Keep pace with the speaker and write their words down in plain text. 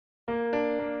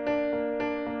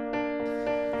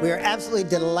We are absolutely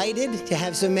delighted to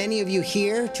have so many of you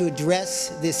here to address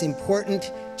this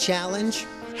important challenge,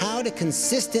 how to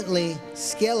consistently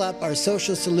scale up our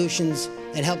social solutions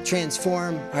and help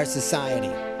transform our society.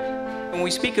 When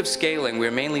we speak of scaling, we're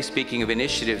mainly speaking of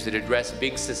initiatives that address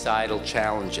big societal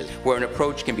challenges, where an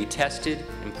approach can be tested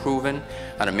and proven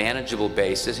on a manageable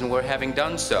basis, and where, having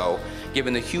done so,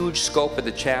 given the huge scope of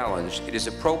the challenge, it is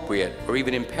appropriate or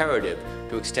even imperative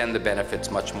to extend the benefits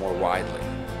much more widely.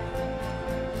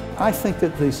 I think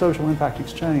that the Social Impact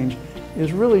Exchange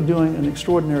is really doing an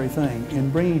extraordinary thing in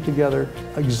bringing together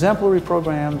exemplary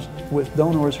programs with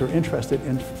donors who are interested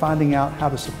in finding out how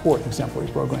to support exemplary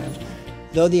programs.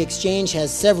 Though the exchange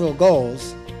has several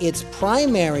goals, its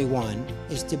primary one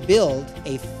is to build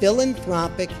a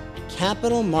philanthropic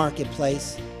capital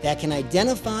marketplace that can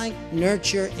identify,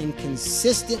 nurture, and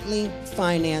consistently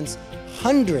finance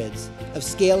hundreds of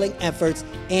scaling efforts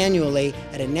annually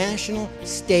at a national,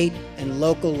 state, and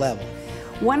local level.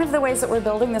 One of the ways that we're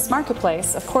building this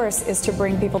marketplace, of course, is to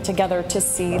bring people together to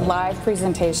see live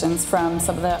presentations from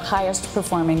some of the highest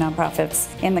performing nonprofits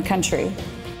in the country.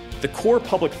 The core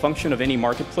public function of any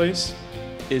marketplace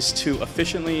is to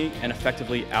efficiently and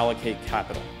effectively allocate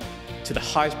capital to the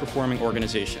highest performing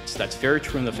organizations. That's very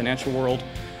true in the financial world,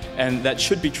 and that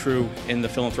should be true in the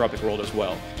philanthropic world as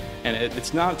well. And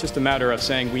it's not just a matter of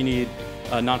saying we need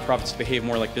nonprofits to behave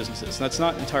more like businesses. That's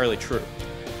not entirely true.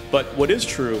 But what is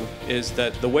true is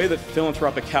that the way that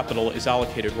philanthropic capital is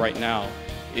allocated right now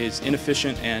is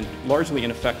inefficient and largely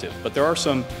ineffective. But there are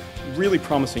some really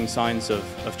promising signs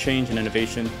of change and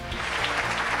innovation.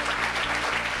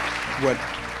 What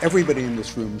everybody in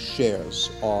this room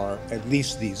shares are at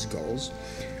least these goals.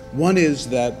 One is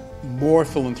that more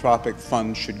philanthropic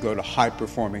funds should go to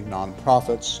high-performing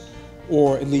nonprofits,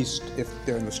 or at least, if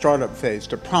they're in the startup phase,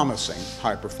 to promising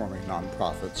high-performing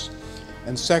nonprofits.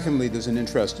 And secondly, there's an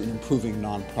interest in improving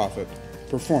nonprofit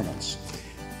performance.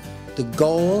 The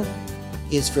goal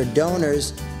is for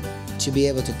donors to be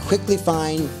able to quickly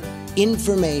find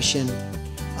information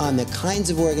on the kinds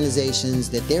of organizations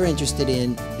that they're interested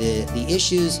in, the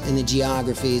issues and the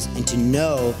geographies, and to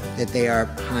know that they are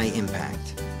high impact.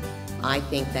 I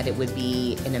think that it would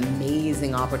be an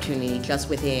amazing opportunity just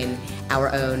within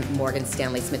our own Morgan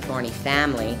Stanley Smith Barney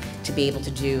family to be able to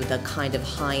do the kind of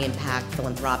high-impact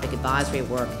philanthropic advisory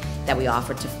work that we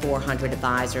offer to 400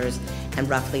 advisors and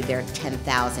roughly their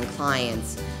 10,000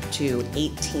 clients, to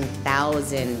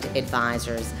 18,000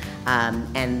 advisors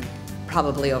and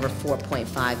probably over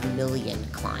 4.5 million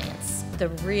clients. The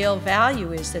real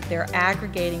value is that they're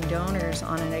aggregating donors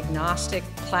on an agnostic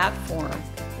platform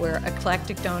where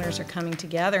eclectic donors are coming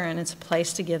together, and it's a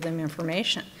place to give them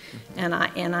information. And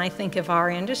I think if our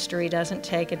industry doesn't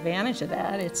take advantage of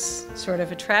that, it's sort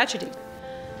of a tragedy.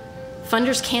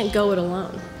 Funders can't go it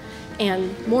alone.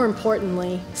 And more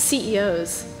importantly,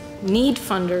 CEOs need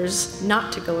funders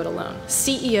not to go it alone.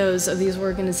 CEOs of these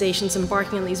organizations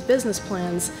embarking on these business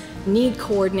plans need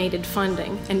coordinated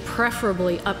funding, and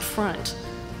preferably upfront,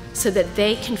 so that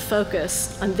they can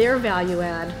focus on their value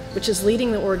add, which is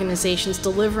leading the organizations,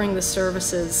 delivering the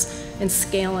services, and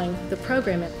scaling the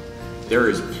program. There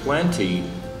is plenty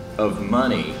of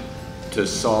money to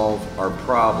solve our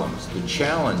problems. The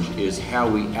challenge is how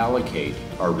we allocate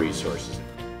our resources.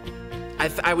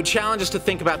 I would challenge us to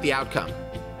think about the outcome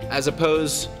as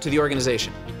opposed to the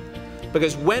organization.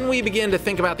 Because when we begin to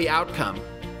think about the outcome,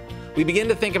 we begin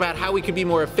to think about how we could be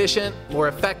more efficient, more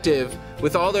effective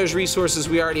with all those resources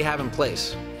we already have in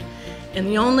place. And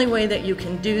the only way that you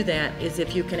can do that is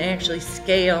if you can actually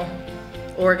scale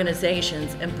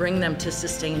organizations and bring them to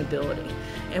sustainability.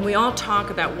 And we all talk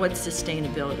about what's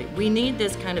sustainability. We need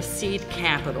this kind of seed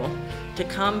capital to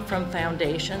come from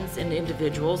foundations and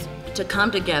individuals to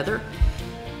come together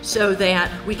so that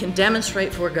we can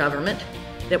demonstrate for government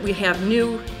that we have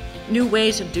new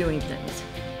ways of doing things,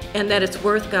 and that it's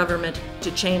worth government to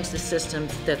change the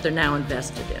systems that they're now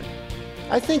invested in.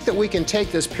 I think that we can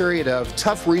take this period of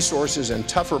tough resources and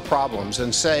tougher problems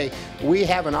and say we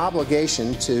have an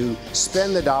obligation to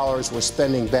spend the dollars we're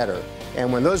spending better.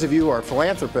 And when those of you who are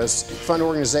philanthropists fund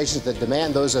organizations that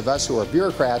demand those of us who are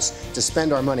bureaucrats to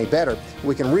spend our money better,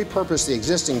 we can repurpose the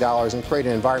existing dollars and create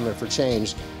an environment for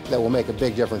change that will make a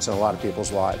big difference in a lot of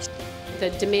people's lives.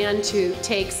 The demand to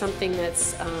take something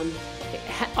that's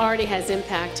already has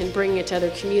impact and bring it to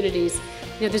other communities,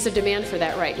 there's a demand for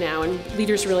that right now, and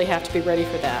leaders really have to be ready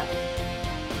for that.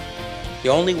 The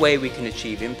only way we can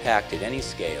achieve impact at any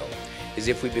scale is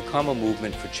if we become a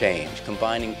movement for change,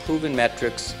 combining proven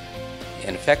metrics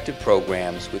and effective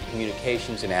programs with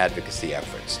communications and advocacy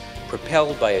efforts,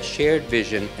 propelled by a shared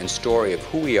vision and story of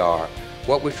who we are,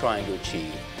 what we're trying to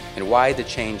achieve, and why the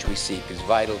change we seek is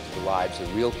vital to the lives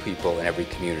of real people in every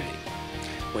community.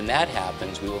 When that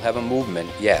happens, we will have a movement,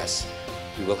 yes.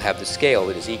 We will have the scale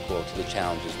that is equal to the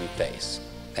challenges we face.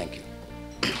 Thank you.